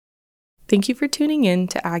Thank you for tuning in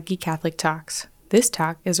to Aggie Catholic Talks. This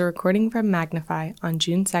talk is a recording from Magnify on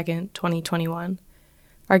June 2nd, 2021.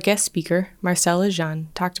 Our guest speaker, Marcella Jean,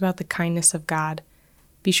 talked about the kindness of God.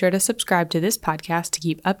 Be sure to subscribe to this podcast to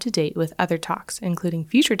keep up to date with other talks, including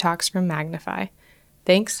future talks from Magnify.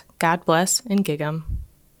 Thanks, God bless, and gig 'em.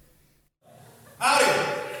 Howdy!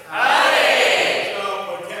 Howdy!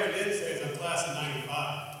 So what Kevin did say is I'm class of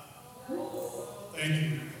 95. Thank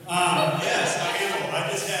you. Yes, I am. I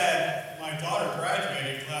just had my daughter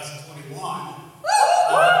graduating class of 21.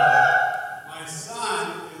 My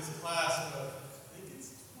son is class of, I think it's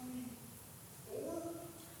 24?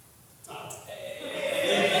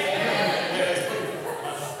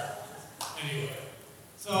 Anyway,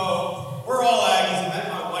 so we're all Aggies. I met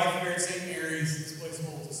my wife here at St. Mary's. This place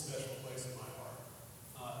holds a special place in my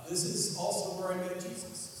heart. This is also where I met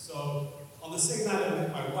Jesus. So on the same night I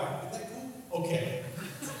met my wife. Isn't that cool? Okay.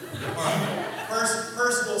 All right. First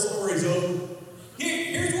personal story's over.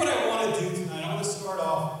 Here's what I want to do tonight. I want to start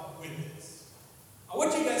off with this. I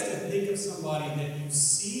want you guys to think of somebody that you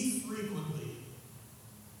see frequently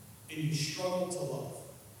and you struggle to love.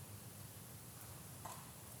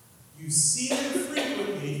 You see them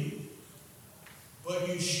frequently, but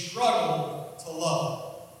you struggle to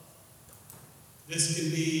love. This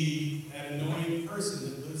could be that annoying person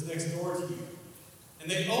that lives next door to you. And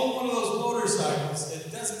they own one of those motorcycles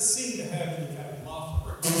that doesn't seem to have any kind of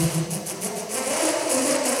muffler.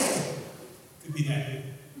 Could be that dude.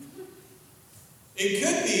 It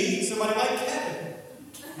could be somebody like Kevin.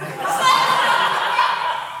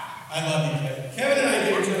 I love you, Kevin. Kevin and I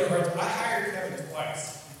give each other hearts. I hired Kevin twice,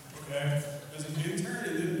 okay? As an intern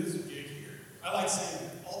and then as a gig here. I like saying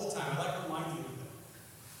that all the time. I like reminding you of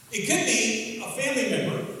that. It could be a family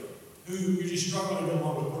member who you're just struggling to get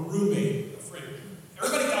along with, a roommate, a friend.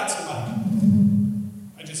 Everybody got somebody.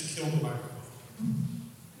 I just killed the microphone.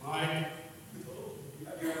 Mike.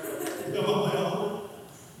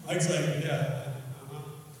 Mike's like, yeah.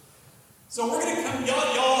 So we're going to come,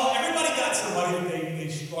 y'all, everybody got somebody that they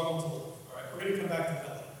struggle to love. All right, we're going to come back to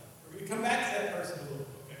that. We're going to come back to that person a little bit,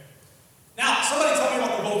 okay? Now, somebody tell me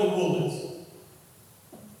what the golden rule is.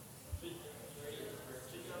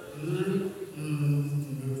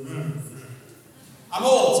 I'm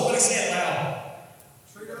old. Somebody say it loud.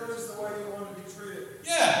 Treat others the way you want to be treated.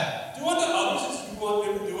 Yeah. Do unto others as you want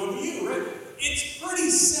them to do unto you, right? It's pretty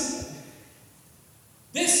simple.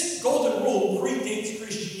 This golden rule predates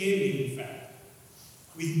Christianity, in fact.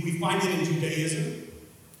 We find it in Judaism.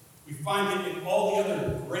 We find it in all the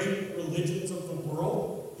other great religions of the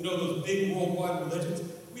world. You know, those big worldwide religions.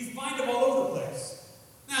 We find them all over the place.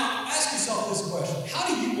 Now, ask yourself this question.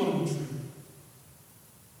 How do you want to be treated?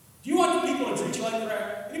 Do you want people to treat you like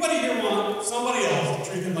crap? Anybody here want somebody else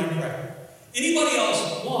to treat them like crap? Anybody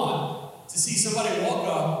else want to see somebody walk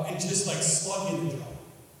up and just like slug you in the jaw?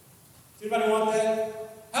 Does anybody want that?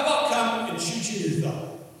 How about come and shoot you in your thumb?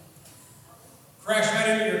 Crash right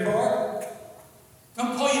into your car?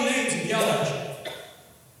 Come call you names and yell at you.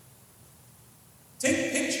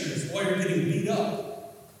 Take pictures while you're getting beat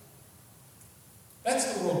up. That's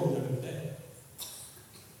the world we live in today.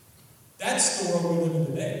 That's the world we live in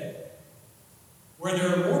today. Where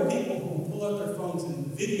there are more people who will pull out their phones and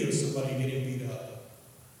video somebody getting beat up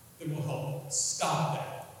than will help stop that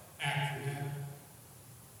act from happening.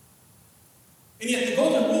 And yet the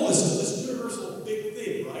golden rule is still this universal big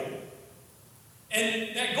thing, right?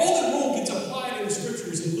 And that golden rule gets applied in the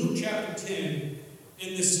scriptures in Luke chapter 10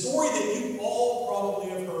 in this story that you all probably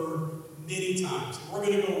have heard many times. And we're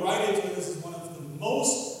going to go right into it. This is one of the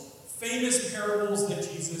most famous parables that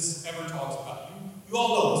Jesus ever talks about. You all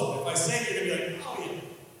know this one. If I say it, you're going to be like, oh yeah,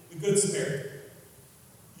 the Good Samaritan.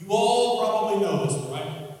 You all probably know this one,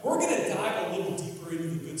 right? We're going to dive a little deeper into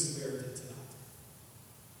the Good Samaritan tonight.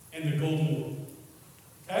 And the golden rule.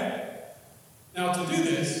 Okay? Now to do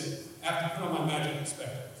this, I have to put on my magic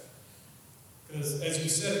spectacles. Because as we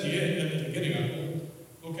said at the beginning of it,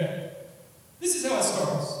 okay. This is how it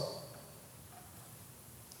starts.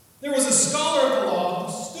 There was a scholar of the law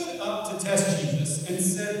who stood up to test Jesus and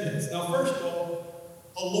said this. Now, first of all,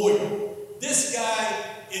 a lawyer. This guy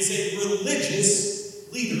is a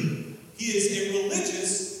religious leader. He is a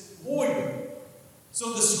religious lawyer.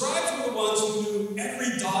 So the scribes were the ones who knew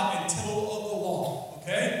every dot and tittle of the law,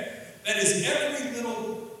 okay? That is every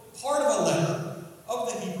little part of a letter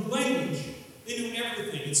of the Hebrew language. They knew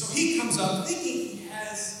everything. And so he comes up thinking he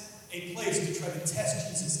has a place to try to test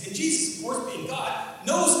Jesus. And Jesus, of course, being God,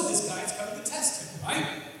 knows that this guy is coming to test him, right?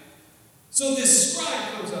 So this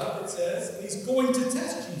scribe comes up and says, and he's going to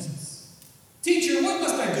test Jesus. Teacher, what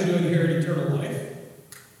must I do to inherit eternal life?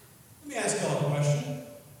 Let me ask y'all a question.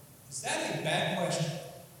 Is that a bad question?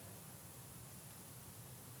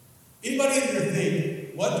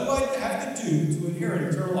 what do I have to do to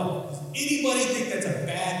inherit eternal life? Does anybody think that's a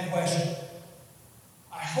bad question?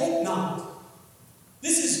 I hope not.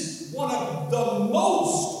 This is one of the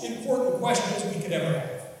most important questions we could ever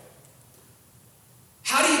have.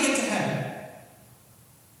 How do you get to heaven?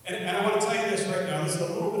 And I want to tell you this right now. This is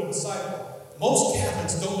a little bit of a sidebar. Most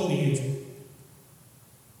Catholics don't know the answer.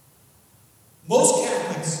 Most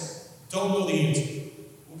Catholics don't know the answer.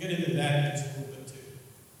 We'll get into that in just a little bit too.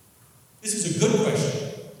 This is a good question.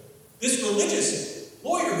 This religious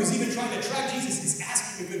lawyer who's even trying to trap Jesus is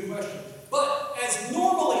asking a good question. But as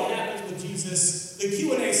normally happens with Jesus, the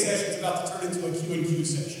Q&A session is about to turn into a Q&Q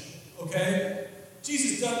session. Okay?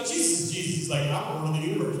 Jesus is like, I'm the Lord of the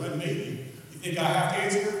universe. I made you. You think I have to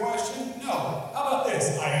answer your question? No. How about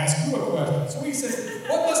this? I ask you a question. So he says,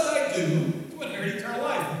 what must I do to inherit eternal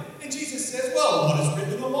life? And Jesus says, well, what is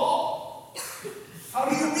written in the law? How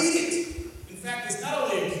do you read it? In fact, it's not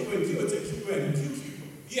only a Q&Q, it's a Q&QQ.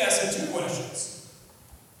 He asks him two questions.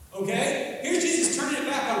 Okay? Here's Jesus turning it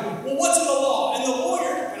back on, well, what's in the law? And the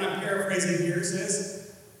lawyer, and I'm paraphrasing here,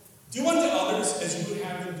 says, do unto others as you would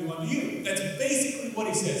have them do unto you. That's basically what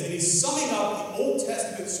he says. And he's summing up the Old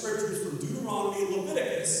Testament scriptures from Deuteronomy and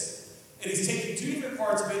Leviticus, and he's taking two different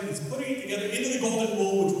parts of it, and he's putting it together into the golden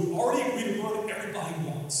rule, which we already agreed upon that everybody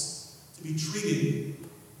wants, to be treated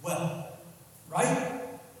well. Right?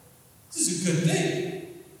 This is a good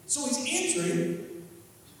thing. So he's answering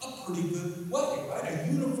a pretty good way, right? A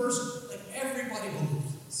universal, like everybody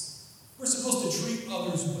believes this. We're supposed to treat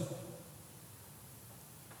others well.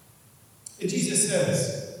 And Jesus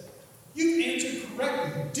says, you've answered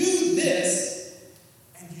correctly. Do this,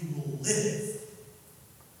 and you will live.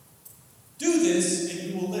 Do this, and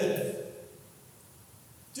you will live.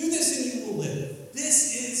 Do this, and you will live.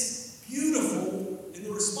 This is beautiful in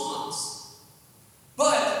the response.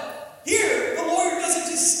 But here, the lawyer doesn't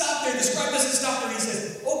just stop there. The scribe doesn't stop there. He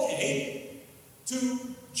says, okay, to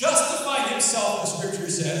justify himself, the scripture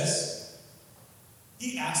says,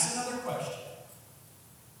 he asks another question.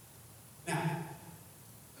 Now,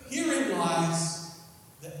 herein lies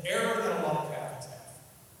the error that a lot of Catholics have.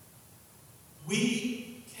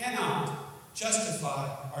 We cannot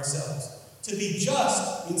justify ourselves. To be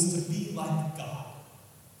just means to be like God.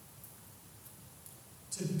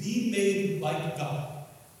 To be made like God.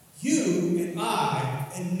 You and I,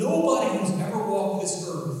 and nobody who's ever walked this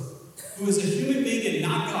earth, who is a human being and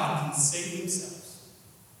not God, can save themselves.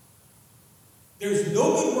 There's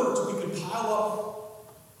no good works we can pile up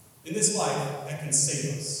in this life that can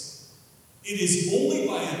save us. It is only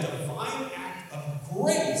by a divine act of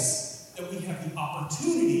grace that we have the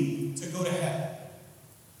opportunity to go to heaven.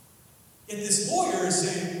 Yet this lawyer is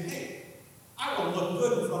saying, hey, I want to look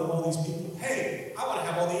good in front of all these people. Hey, I want to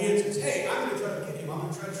have all the answers. Hey, I'm going to try to get him. I'm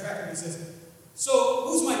going to try to track him. He says, so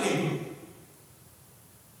who's my neighbor?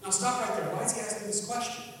 Now stop right there. Why is he asking this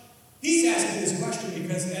question? He's asking this question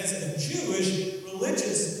because as a Jewish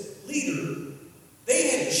religious leader, they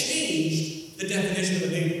had changed the definition of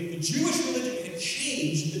a neighbor. The Jewish religion had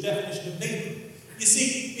changed the definition of neighbor. You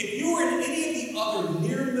see, if you were in any of the other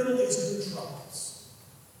near Middle Eastern tribes,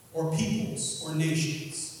 or peoples, or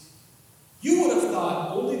nations, you would have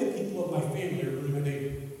thought only the people of my family are really my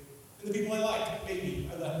neighbor. And the people I like, maybe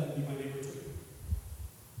I let them be my neighbor too.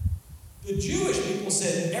 The Jewish people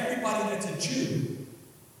said everybody that's a Jew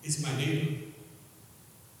is my neighbor.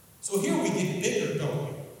 So here we get bigger, don't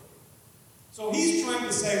we? So he's trying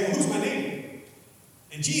to say, well, who's my neighbor?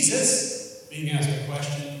 And Jesus, being asked a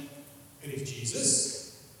question, and he's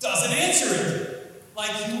Jesus, doesn't answer it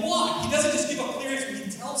like you want. He doesn't just give a clear answer,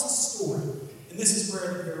 he tells a story. And this is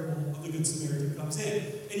where the parable of the Good Samaritan comes in.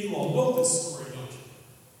 And you all know this story, don't you?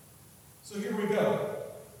 So here we go.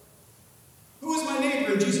 Who is my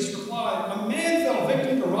neighbor? And Jesus replied, a man fell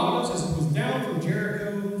victim to robbers as he was down from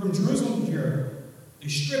Jerusalem to Jericho. They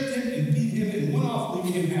stripped him and beat him and went off,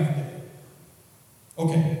 leaving him half dead.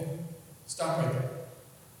 Okay, stop right there.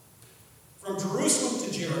 From Jerusalem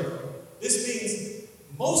to Jericho. This means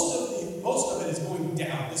most of it is going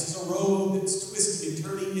down. This is a road that's twisting and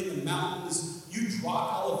turning in the mountains. You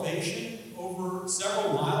drop elevation over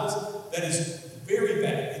several miles. That is very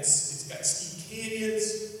bad. It's got steep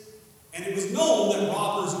canyons. And it was known that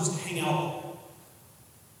robbers used to hang out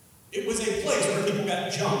there. It was a place where people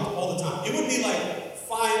got jumped all the time. It would be like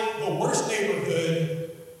find the worst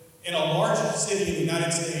neighborhood in a large city in the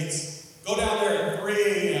United States, go down there at 3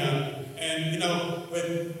 a.m., and,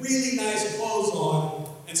 with really nice clothes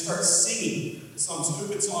on, and start singing some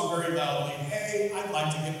stupid song very loudly. Hey, I'd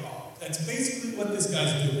like to get robbed. That's basically what this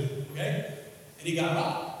guy's doing, okay? And he got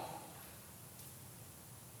robbed.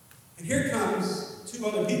 And here comes two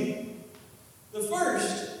other people. The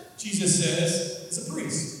first, Jesus says, is a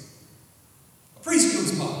priest. A priest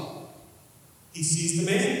comes by. He sees the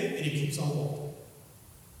man, and he keeps on walking.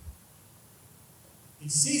 He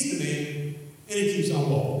sees the man, and he keeps on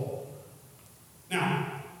walking.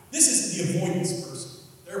 Now, this is the avoidance person.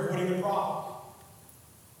 They're avoiding the problem.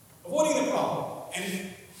 Avoiding the problem. And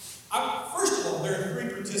first of all, there are three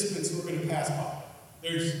participants who are going to pass by.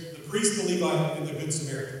 There's the priest, the Levite, and the Good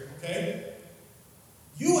Samaritan. Okay?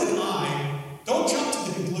 You and I don't jump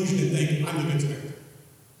to the conclusion and think, I'm the Good Samaritan.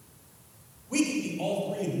 We can be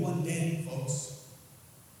all three in one day, folks.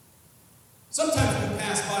 Sometimes we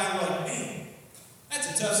pass by and we're like, man,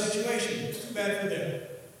 that's a tough situation. Too bad for them.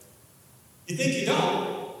 You think you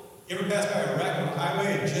don't? You ever pass by a wreck on the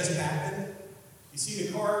highway and it just happened? You see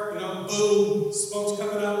the car, boom, smoke's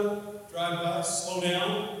coming up, drive by, slow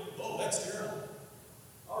down. Oh, that's terrible.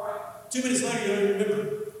 All right. 2 minutes later, you don't even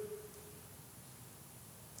remember.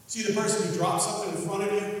 See the person who dropped something in front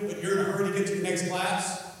of you, but you're in a hurry to get to the next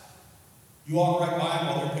class? You walk right by them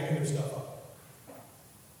while they're picking their stuff up.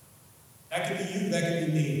 That could be you, that could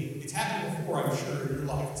be me. It's happened before, I'm sure, in your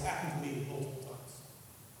life. It's happened to me multiple times.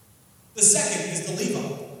 The second is the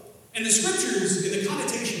Levite. And the scriptures, in the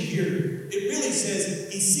connotation here, it really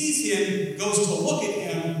says he sees him, goes to look at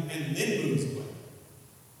him, and then moves away.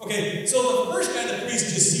 Okay, so the first guy, the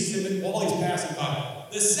priest, just sees him while he's passing by.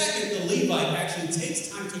 The second, the Levite, actually takes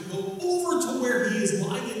time to go over to where he is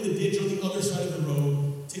lying in the ditch on the other side of the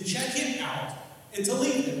road to check him out and to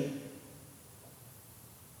leave him.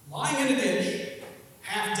 Lying in a ditch,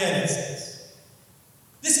 half dead, it says.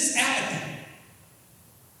 This is apathy.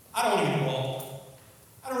 I don't want to get involved.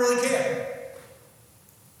 I don't really care.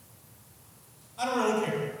 I don't really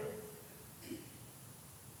care.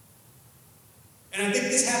 And I think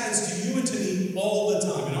this happens to you and to me all the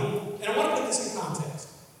time. And I want to put this in context.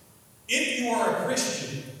 If you are a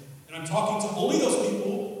Christian, and I'm talking to only those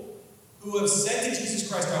people who have said to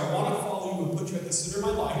Jesus Christ, I want to follow you and put you at the center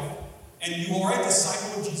of my life, and you are a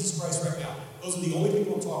disciple of Jesus Christ right now. Those are the only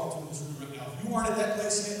people I'm talking to in this room right now. If you aren't at that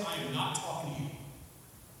place yet, I am not talking to you.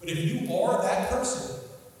 But if you are that person,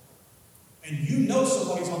 and you know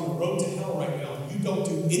somebody's on the road to hell right now, and you don't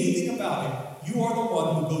do anything about it, you are the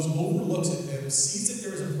one who goes over, looks at them, sees that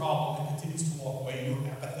there is a problem, and continues to walk away. You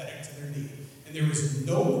are apathetic to their need. And there is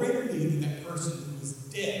no greater need than that person who is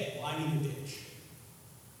dead, lying in a ditch,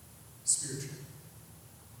 spiritually.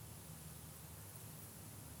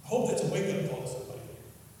 I hope that's a wake-up call to somebody here.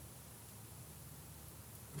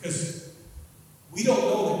 Because we don't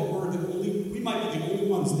know that we might be the only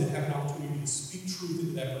ones that have an opportunity to speak truth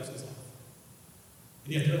into that person's life.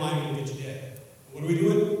 And yet they're lying in a ditch dead. And what are we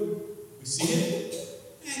doing? We see it.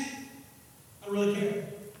 I don't really care.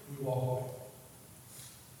 And we walk away.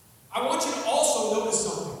 I want you to also notice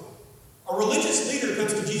something. A religious leader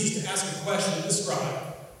comes to Jesus to ask a question and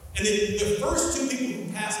describe. And then the first two people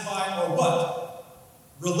who pass by are what?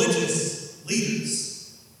 Religious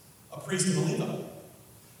leaders. A priest and a Levite.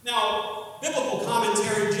 Now, biblical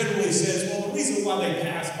commentary generally says, well, the reason why they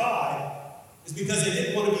passed by is because they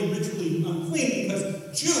didn't want to be ritually unclean,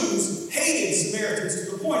 because Jews hated Samaritans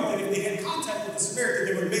to the point that if they had contact with the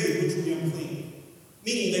Samaritan, they were made ritually unclean.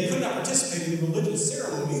 Meaning they could not participate in the religious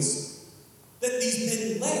ceremonies that these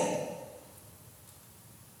men led.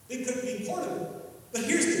 They couldn't be part of it. But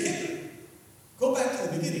here's the kicker. Go back to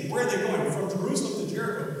the beginning. Where are they going? From Jerusalem to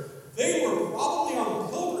Jericho. They were probably on a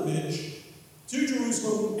pilgrimage to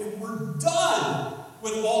Jerusalem and were done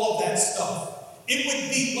with all of that stuff. It would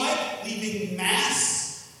be like leaving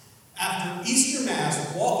Mass after Easter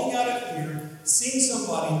Mass, walking out of here, seeing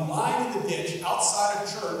somebody lying in the ditch outside of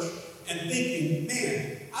church and thinking,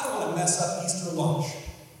 man, I don't want to mess up Easter lunch.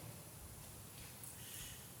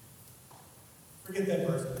 Forget that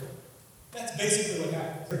person. That's basically what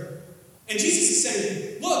happened. And Jesus is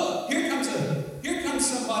saying, look, here comes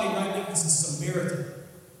somebody right now. This is a Samaritan.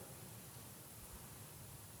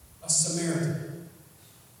 A Samaritan.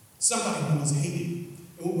 Somebody who is hated.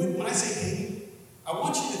 And when I say hated, I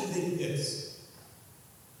want you to think this.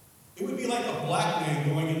 It would be like a black man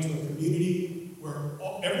going into a community where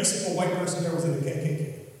every single white person there was in the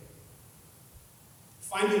KKK.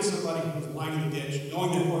 Finding somebody who was lying in the ditch,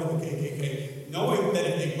 knowing they're part of the KKK, knowing that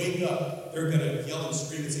if they wake up, they're going to yell and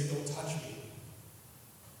scream and say, don't touch me.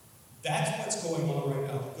 That's what's going on right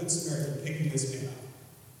now. The Good Samaritan picking this man up.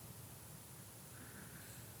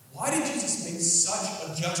 Why did Jesus make such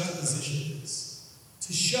a juxtaposition of this?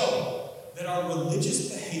 To show that our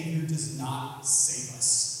religious behavior does not save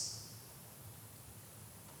us.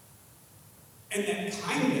 And that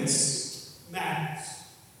kindness matters.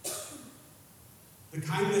 The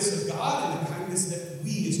kindness of God and the kindness that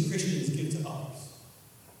we as Christians give to others.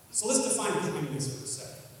 So let's define kindness for a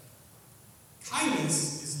second.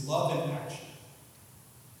 Kindness is love in action.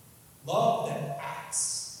 Love that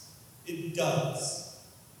acts. It does.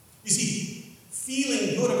 You see,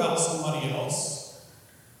 feeling good about somebody else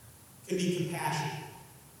can be compassion.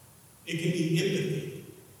 It can be empathy.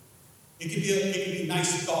 It can be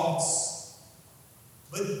nice thoughts.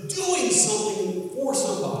 But doing something for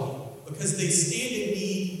somebody because they stand in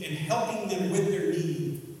need and helping them with their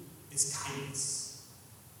need is kindness.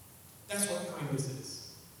 That's what kindness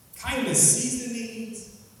is. Kindness sees the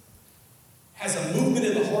needs, has a movement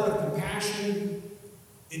in the heart of compassion,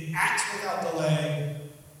 it acts without delay,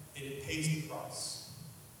 and it pays the price.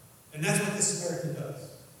 And that's what the Samaritan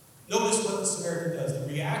does. Notice what the Samaritan does.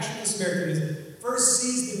 The reaction of the Samaritan is first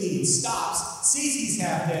sees the need, stops, sees he's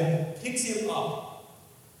half dead, picks him up,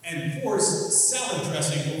 and pours salad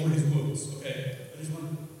dressing over his wounds. Okay, I just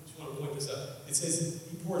want to point this out. It says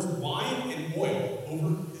he pours wine and oil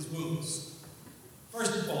over his wounds.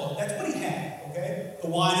 First of all, that's what he had. Okay, the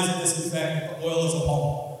wine is a disinfectant, the oil is a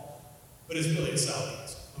balm, but it's really a salad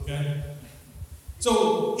dressing. Okay,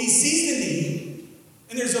 so he sees the need,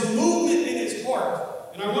 and there's a movement in his heart.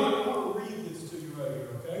 And I want to read this to you right here,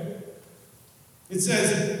 okay? It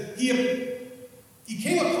says, he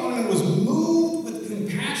came upon him and was moved with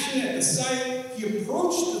compassion at the sight. He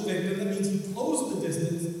approached the victim, that means he closed the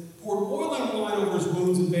distance, poured oil and wine over his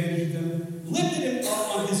wounds and bandaged them, lifted him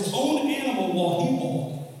up on his own animal while he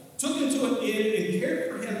walked, took him to an inn and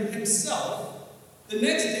cared for him himself. The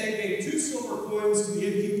next day gave 2 silver coins to the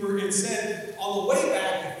innkeeper and said, on the way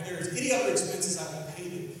back, if there's any other expenses, I will pay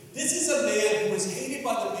them. This is a man who was hated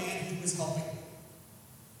by the man he was helping.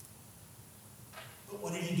 But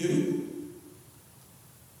what did he do?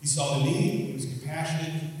 He saw the need, he was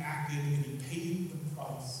compassionate, he acted, and he paid the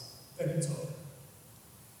price that it took.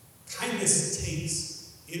 Kindness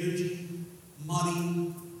takes energy,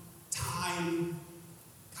 money, time.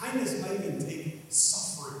 Kindness might even take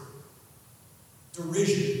suffering,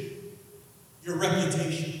 derision, your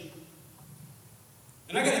reputation.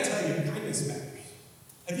 And I got to tell you, kindness matters.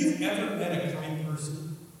 Have you ever met a kind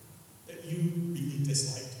person that you really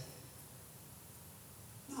disliked?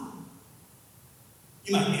 No.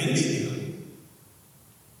 You might envy them,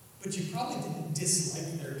 but you probably didn't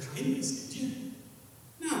dislike their kindness, did you?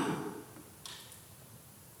 No.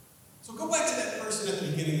 So go back to that person at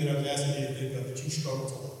the beginning that I was asking you to think of that you struggle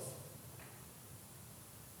to love.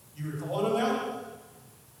 You were calling them out?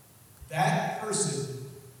 That person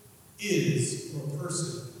is your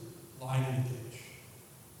person lying in the ditch.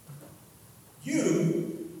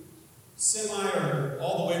 You, semi or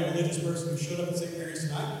all the way religious person who showed up at St. Mary's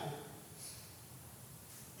tonight,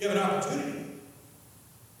 you have an opportunity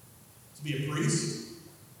to be a priest,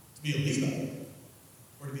 to be a Levite,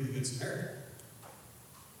 or to be the Good Samaritan.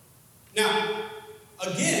 Now,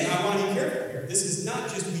 again, I want to be careful here. This is not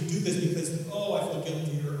just we do this because, oh, I feel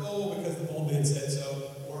guilty, or oh, because the old man said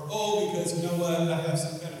so, or oh, because you know what, I have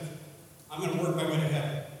some kind of, I'm going to work my way to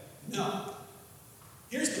heaven. No.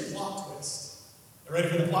 Here's the plot twist. Are you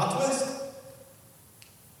ready for the plot twist?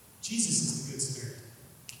 Jesus is the Good Samaritan.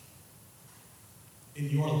 In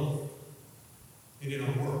your life. And in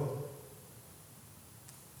our world.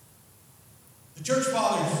 The church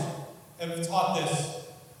fathers have taught this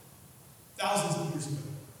thousands of years ago.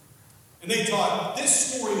 And they taught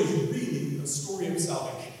this story is really a story of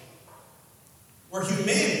salvation. Where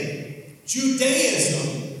humanity,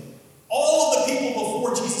 Judaism, all of the people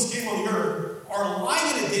before Jesus came on the earth are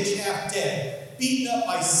lying in a ditch half dead, beaten up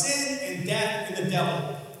by sin and death and the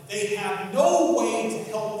devil. They have no way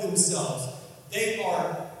to help themselves. They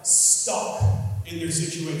are stuck in their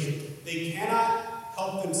situation. They cannot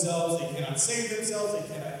help themselves. They cannot save themselves.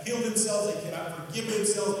 They cannot heal themselves. They cannot forgive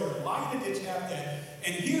themselves. They're lying in a ditch half dead.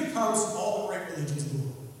 And here comes all the great religions of the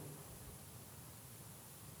world.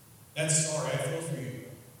 That's sorry, I feel for you.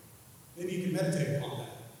 Maybe you can meditate upon that.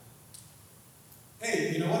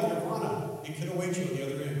 Hey, you know what? Nirvana, it could await you on the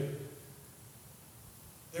other end.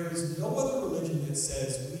 There is no other religion that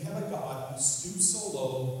says we have a God who stoops so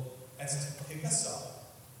low as to pick us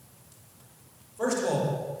up. First of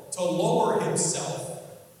all, to lower himself,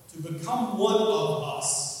 to become one of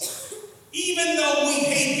us, even though we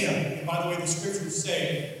hate him. And by the way, the scriptures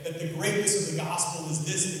say that the greatness of the gospel is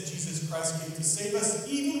this, that Jesus Christ came to save us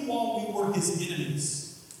even while we were his enemies.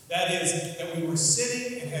 That is, that we were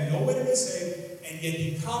sinning and had no way to be saved, and yet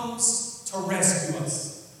he comes to rescue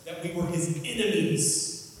us, that we were his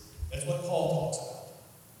enemies. That's what Paul talks about.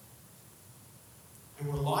 And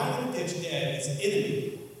we're lying in a ditch dead as an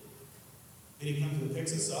enemy. Then he comes and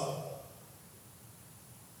picks us up,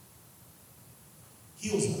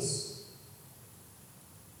 heals us.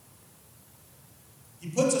 He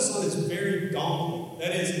puts us on his very donkey,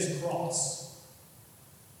 that is his cross.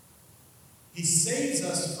 He saves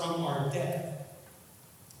us from our death.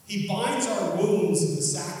 He binds our wounds in the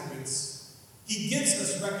sacraments. He gives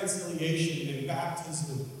us reconciliation in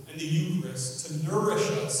baptism and the Eucharist to nourish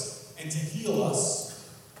us and to heal us.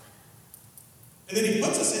 And then he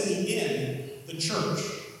puts us in the inn, the church,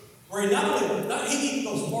 where he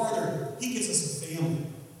goes farther, he gives us a family.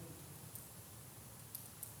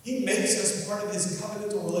 He makes us part of his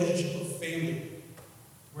covenantal relationship of family,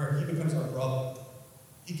 where he becomes our brother.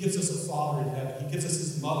 He gives us a father in heaven. He gives us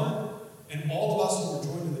his mother, and all of us who are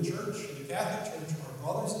joined in the church, in the Catholic Church, are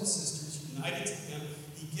brothers and sisters united to him.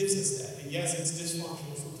 He gives us that. And yes, it's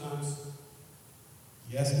dysfunctional sometimes.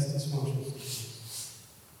 Yes, it's dysfunctional sometimes.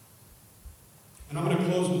 And I'm going to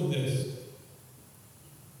close with this.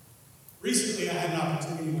 Recently, I had an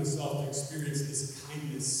opportunity myself to experience this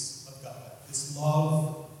kindness of God, this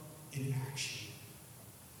love in action.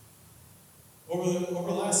 Over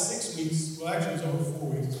the last 6 weeks, well, actually, it was over 4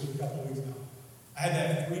 weeks, it's been a couple of weeks now, I had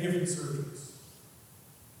to have 3 different surgeries.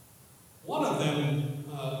 One of them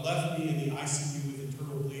left me in the ICU with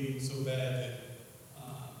internal bleeding so bad that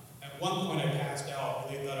at one point I passed out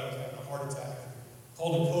and they thought I was having a heart attack.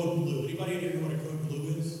 Called a code blue. Anybody here know what a code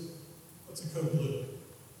blue is? What's a code blue?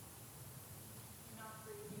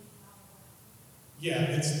 Yeah,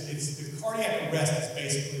 it's the cardiac arrest is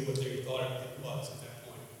basically what they thought it was at that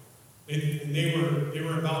point. And they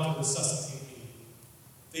were about to resuscitate me,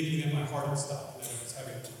 thinking that my heart had stopped and that I was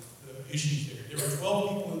having issues there. There were 12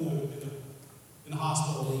 people in the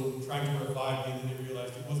hospital room trying to revive me, and then they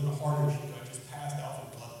realized it wasn't a heart issue. I just passed out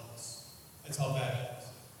from blood loss. That's how bad it was.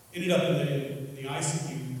 Ended up in the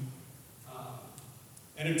ICU,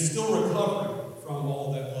 and I'm still recovering from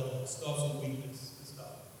all that blood loss, stuff and weakness and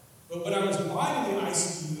stuff. But when I was lying in the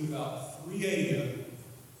ICU at about 3 a.m.,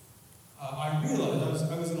 I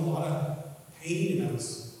realized I was in a lot of pain, and I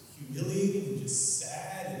was humiliated and just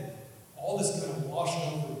sad, and all this kind of washed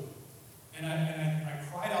over me. And I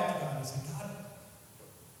cried out to God. I said, God,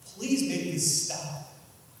 please make this stop.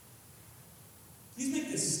 Please make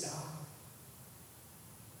this stop.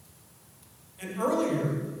 And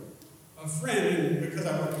earlier, a friend, and because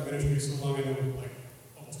I worked in ministry so long, I know like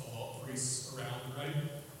almost all the priests around, right?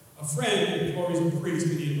 A friend, Corey's a priest,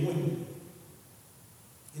 and he anointed me.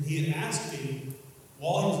 And he had asked me,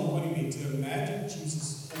 while he was anointing me, to imagine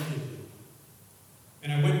Jesus holding me.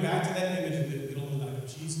 And I went back to that image in the middle of the night of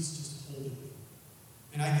Jesus just holding me.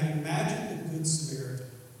 And I can imagine the Good Samaritan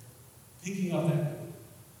picking up that woman.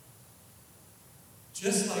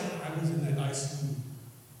 Just like I was in that ICU,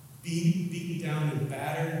 beaten down and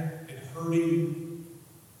battered and hurting,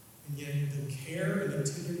 and yet the care and the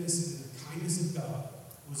tenderness and the kindness of God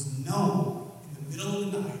was known in the middle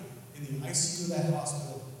of the night in the ICU of that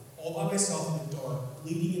hospital, all by myself in the dark,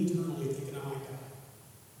 bleeding internally, thinking I might die.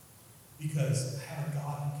 Because I have a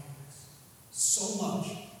God who cares so much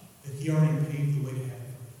that he already paved the way to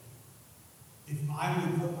heaven for me. If I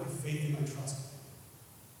would put my faith and my trust in him.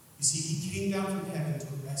 You see, he came down from heaven to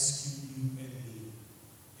rescue you and me.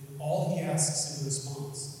 And all he asks in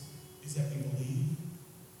response is that we believe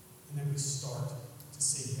and that we start to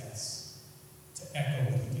say yes, to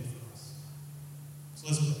echo what he did for us. So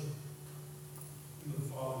let's pray. In the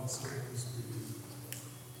Father, and the Son, and the Holy Spirit.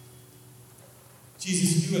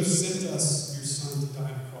 Jesus, you have sent us your Son to die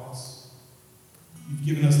on the cross. You've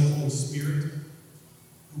given us the Holy Spirit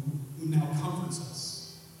who now comforts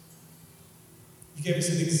us. You gave us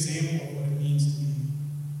an example of what it means to be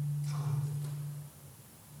kind.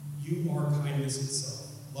 You are kindness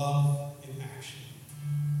itself, love in action.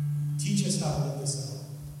 Teach us how to live this out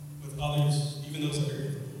with others, even those that are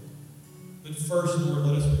different. But first, Lord,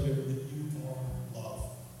 let us remember that you are love.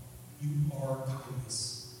 You are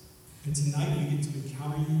kindness. And tonight we get to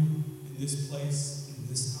encounter you in this place, in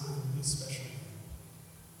this time, in this special way.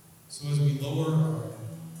 So as we lower our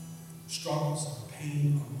struggles, our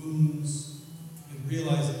pain, our wounds, and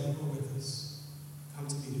realize that you are with